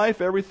human life,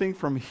 everything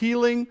from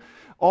healing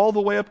all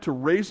the way up to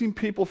raising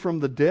people from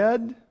the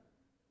dead.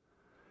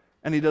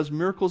 And he does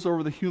miracles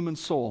over the human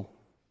soul.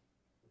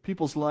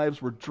 People's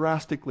lives were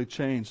drastically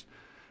changed.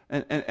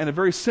 And a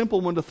very simple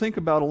one to think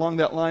about along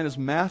that line is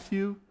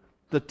Matthew,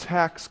 the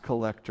tax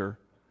collector,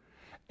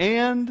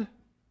 and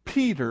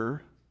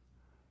Peter,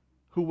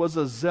 who was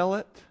a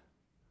zealot.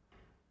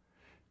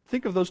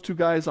 Think of those two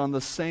guys on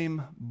the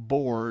same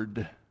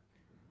board.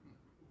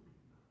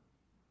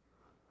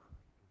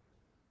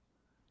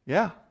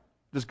 Yeah.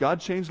 Does God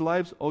change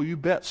lives? Oh, you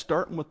bet.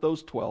 Starting with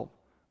those 12.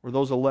 Or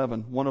those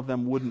 11, one of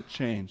them wouldn't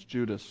change,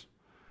 Judas.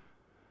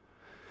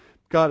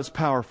 God is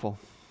powerful.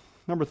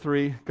 Number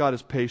 3, God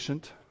is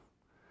patient.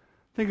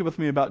 Think with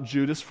me about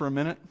Judas for a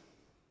minute.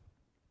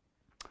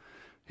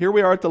 Here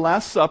we are at the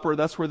Last Supper.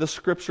 That's where the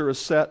scripture is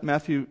set,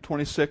 Matthew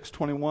 26,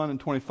 21, and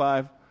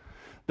 25.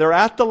 They're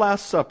at the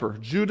Last Supper.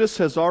 Judas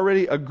has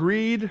already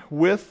agreed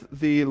with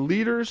the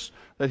leaders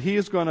that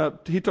he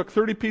took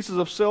 30 pieces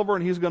of silver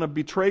and he's going to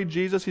betray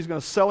Jesus. He's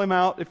going to sell him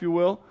out, if you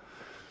will.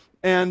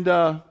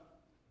 And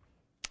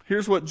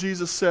here's what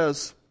Jesus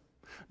says.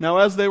 Now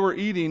as they were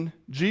eating,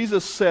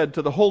 Jesus said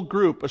to the whole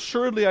group,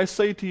 assuredly I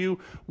say to you,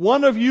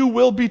 one of you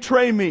will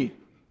betray me.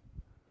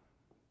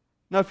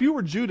 Now if you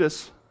were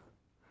Judas,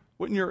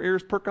 wouldn't your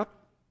ears perk up?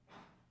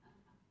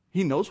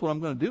 He knows what I'm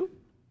going to do.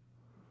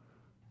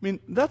 I mean,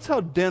 that's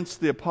how dense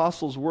the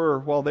apostles were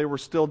while they were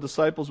still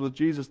disciples with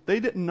Jesus. They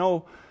didn't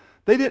know,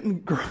 they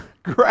didn't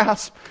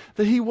grasp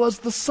that he was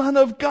the Son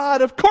of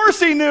God. Of course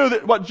he knew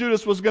that what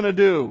Judas was going to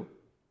do.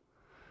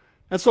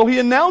 And so he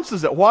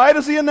announces it. Why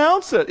does he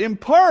announce it? In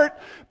part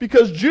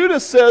because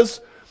Judas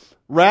says,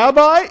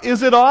 Rabbi,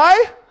 is it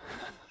I?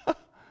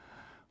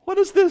 What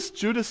is this?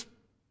 Judas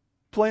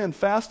playing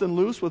fast and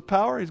loose with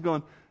power? He's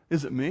going,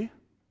 is it me?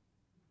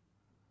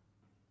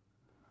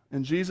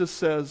 And Jesus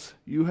says,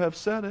 you have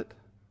said it.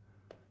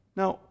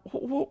 Now,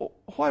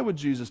 why would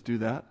Jesus do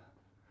that?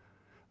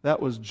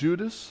 That was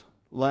Judas'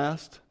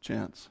 last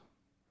chance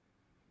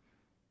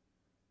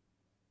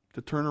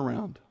to turn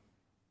around.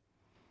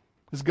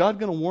 Is God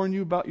going to warn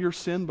you about your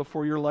sin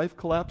before your life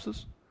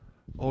collapses?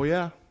 Oh,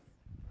 yeah.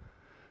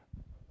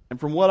 And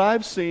from what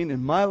I've seen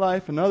in my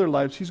life and other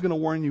lives, He's going to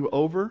warn you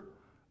over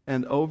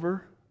and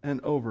over and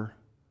over.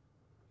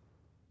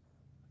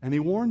 And He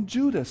warned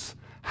Judas.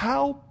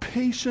 How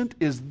patient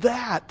is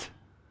that?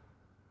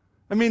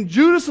 I mean,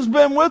 Judas has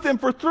been with Him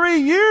for 3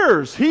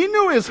 years. He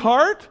knew his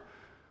heart.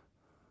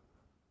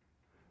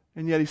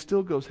 And yet He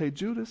still goes, hey,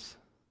 Judas,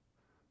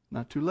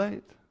 not too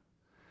late.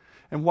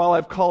 And while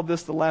I've called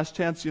this the last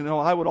chance,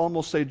 I would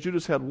almost say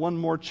Judas had one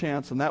more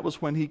chance, and that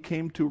was when he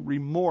came to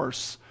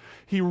remorse.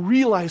 He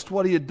realized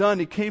what he had done.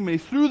 He came and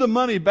he threw the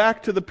money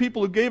back to the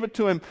people who gave it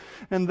to him,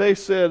 and they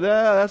said,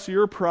 that's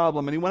your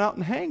problem. And he went out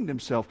and hanged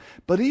himself.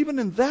 But even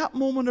in that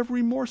moment of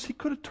remorse, he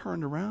could have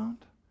turned around.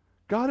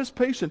 God is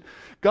patient.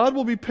 God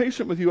will be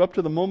patient with you up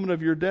to the moment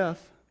of your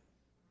death,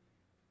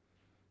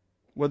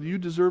 whether you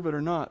deserve it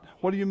or not.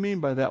 What do you mean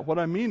by that? What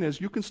I mean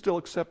is you can still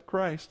accept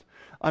Christ.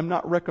 I'm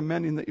not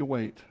recommending that you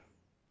wait.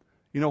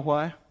 You know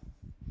why?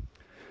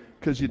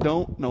 Because you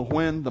don't know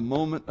when the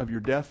moment of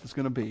your death is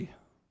going to be.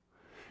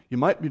 You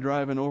might be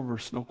driving over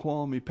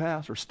Snoqualmie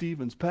Pass or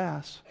Stevens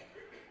Pass,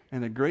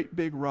 and a great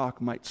big rock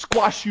might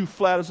squash you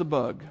flat as a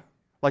bug,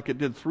 like it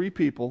did 3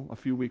 people a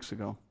few weeks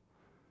ago.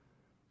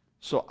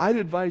 So I'd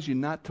advise you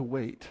not to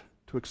wait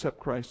to accept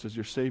Christ as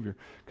your Savior,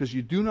 because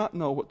you do not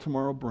know what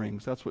tomorrow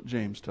brings. That's what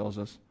James tells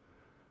us.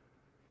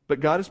 But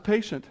God is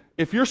patient.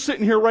 If you're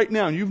sitting here right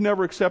now and you've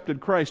never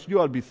accepted Christ, you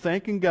ought to be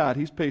thanking God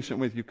He's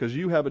patient with you, because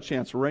you have a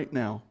chance right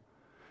now,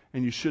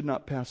 and you should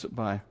not pass it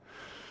by.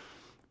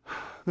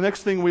 The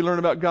next thing we learn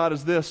about God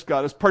is this: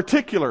 God is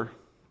particular.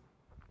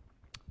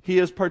 He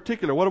is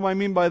particular. What do I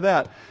mean by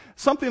that?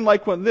 Something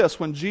like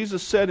when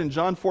Jesus said in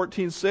John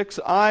 14:6,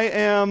 I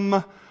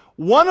am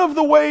one of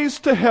the ways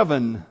to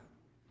heaven.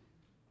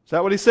 Is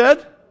that what He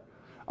said?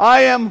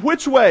 I am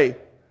which way?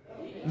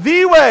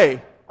 The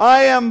way.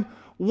 I am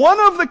one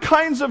of the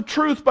kinds of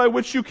truth by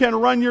which you can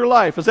run your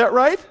life. Is that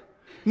right?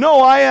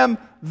 No, I am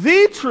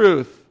the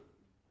truth.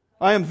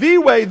 I am the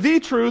way, the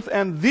truth,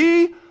 and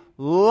the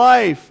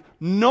life.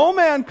 No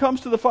man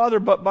comes to the Father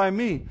but by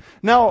me.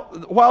 Now,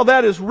 while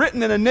that is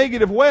written in a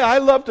negative way, I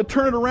love to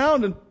turn it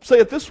around and say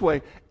it this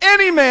way.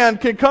 Any man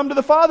can come to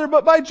the Father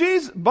but by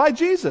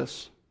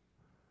Jesus.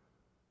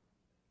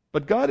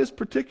 But God is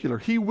particular.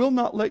 He will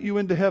not let you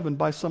into heaven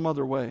by some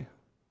other way.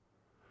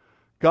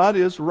 God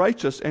is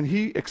righteous, and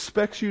He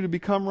expects you to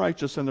become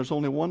righteous, and there's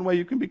only one way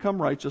you can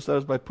become righteous. That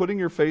is by putting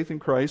your faith in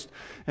Christ,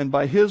 and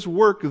by His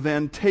work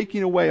then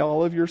taking away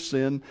all of your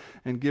sin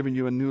and giving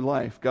you a new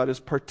life. God is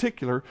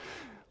particular.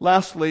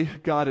 Lastly,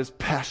 God is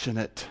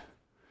passionate.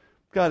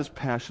 God is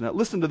passionate.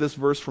 Listen to this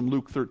verse from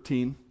Luke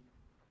 13.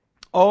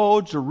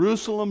 Oh,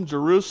 Jerusalem,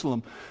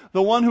 Jerusalem,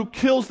 the one who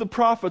kills the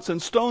prophets and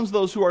stones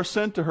those who are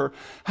sent to her.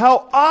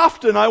 How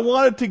often I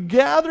wanted to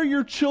gather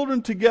your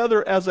children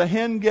together as a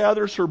hen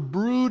gathers her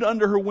brood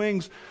under her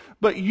wings,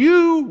 but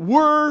you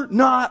were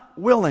not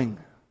willing.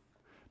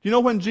 You know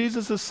when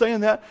Jesus is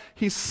saying that?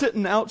 He's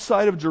sitting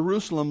outside of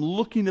Jerusalem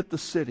looking at the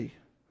city.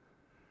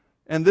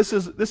 And this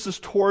is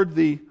toward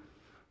the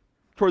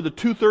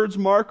 2/3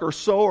 mark or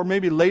so, or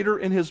maybe later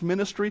in his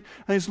ministry.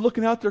 And he's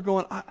looking out there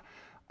going,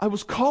 I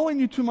was calling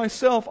you to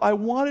myself. I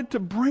wanted to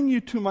bring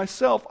you to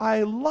myself.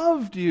 I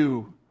loved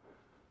you.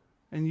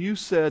 And you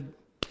said,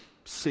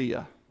 see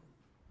ya.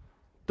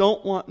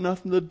 Don't want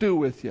nothing to do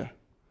with you.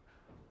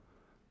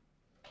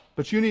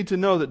 But you need to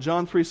know that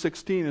John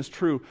 3:16 is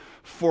true.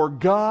 For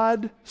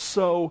God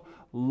so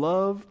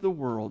loved the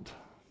world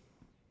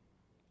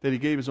that he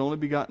gave his only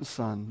begotten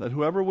Son, that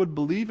whoever would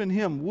believe in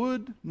him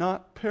would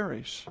not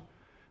perish,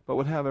 but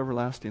would have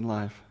everlasting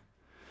life.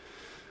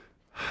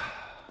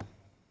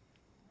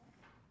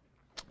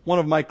 One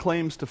of my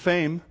claims to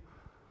fame,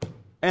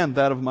 and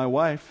that of my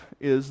wife,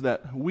 is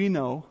that we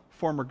know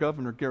former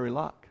Governor Gary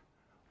Locke.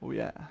 Oh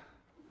yeah,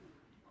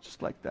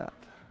 just like that.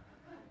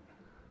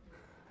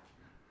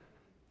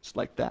 Just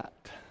like that,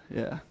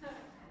 yeah.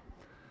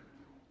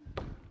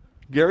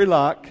 Gary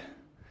Locke,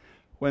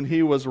 when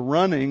he was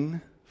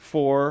running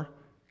for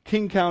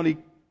King County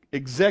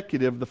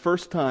executive the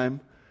first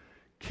time,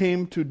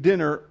 came to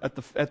dinner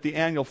at the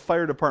annual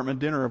fire department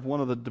dinner of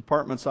one of the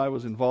departments I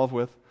was involved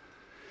with.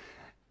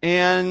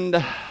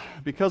 And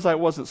because I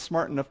wasn't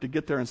smart enough to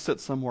get there and sit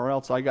somewhere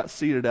else, I got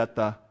seated at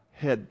the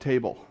head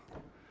table.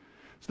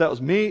 So that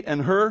was me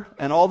and her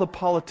and all the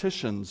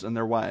politicians and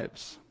their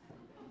wives.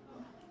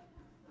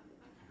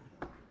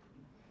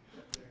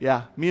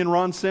 Yeah, me and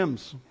Ron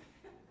Sims.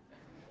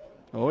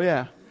 Oh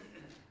yeah.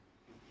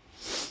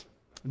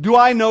 Do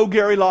I know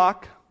Gary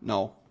Locke?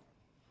 No.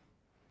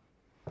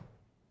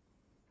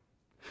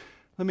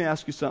 Let me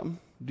ask you something.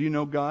 Do you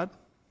know God?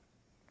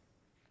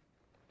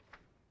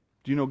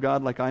 Do you know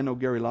God like I know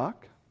Gary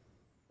Locke?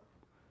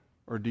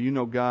 Or do you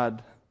know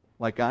God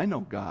like I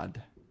know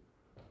God?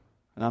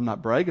 And I'm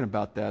not bragging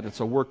about that. It's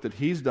a work that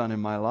He's done in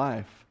my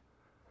life.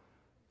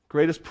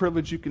 Greatest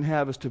privilege you can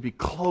have is to be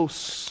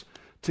close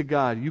to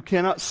God. You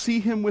cannot see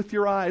Him with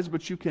your eyes,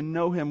 but you can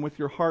know Him with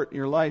your heart and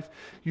your life.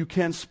 You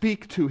can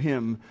speak to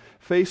Him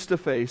face to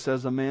face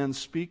as a man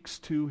speaks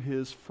to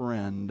his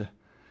friend.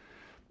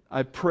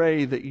 I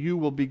pray that you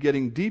will be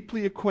getting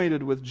deeply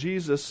acquainted with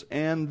Jesus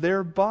and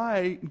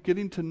thereby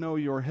getting to know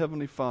your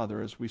Heavenly Father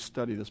as we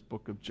study this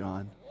book of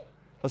John.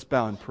 Let's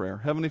bow in prayer.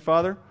 Heavenly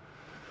Father,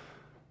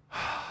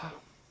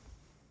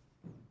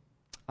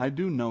 I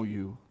do know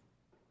you,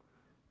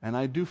 and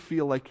I do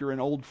feel like you're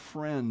an old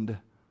friend,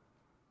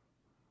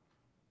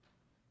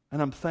 and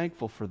I'm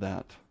thankful for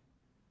that.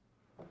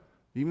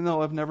 Even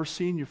though I've never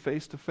seen you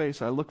face to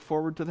face, I look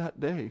forward to that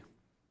day.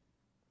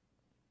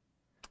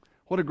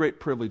 What a great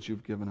privilege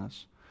you've given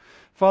us.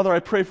 Father, I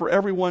pray for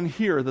everyone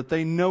here that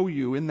they know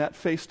you in that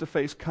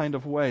face-to-face kind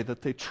of way,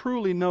 that they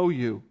truly know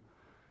you.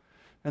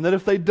 And that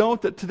if they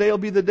don't, that today will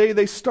be the day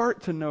they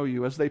start to know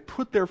you as they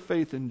put their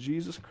faith in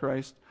Jesus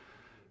Christ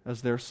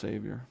as their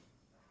Savior.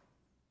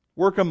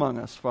 Work among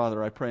us,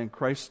 Father, I pray in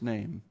Christ's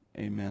name.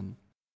 Amen.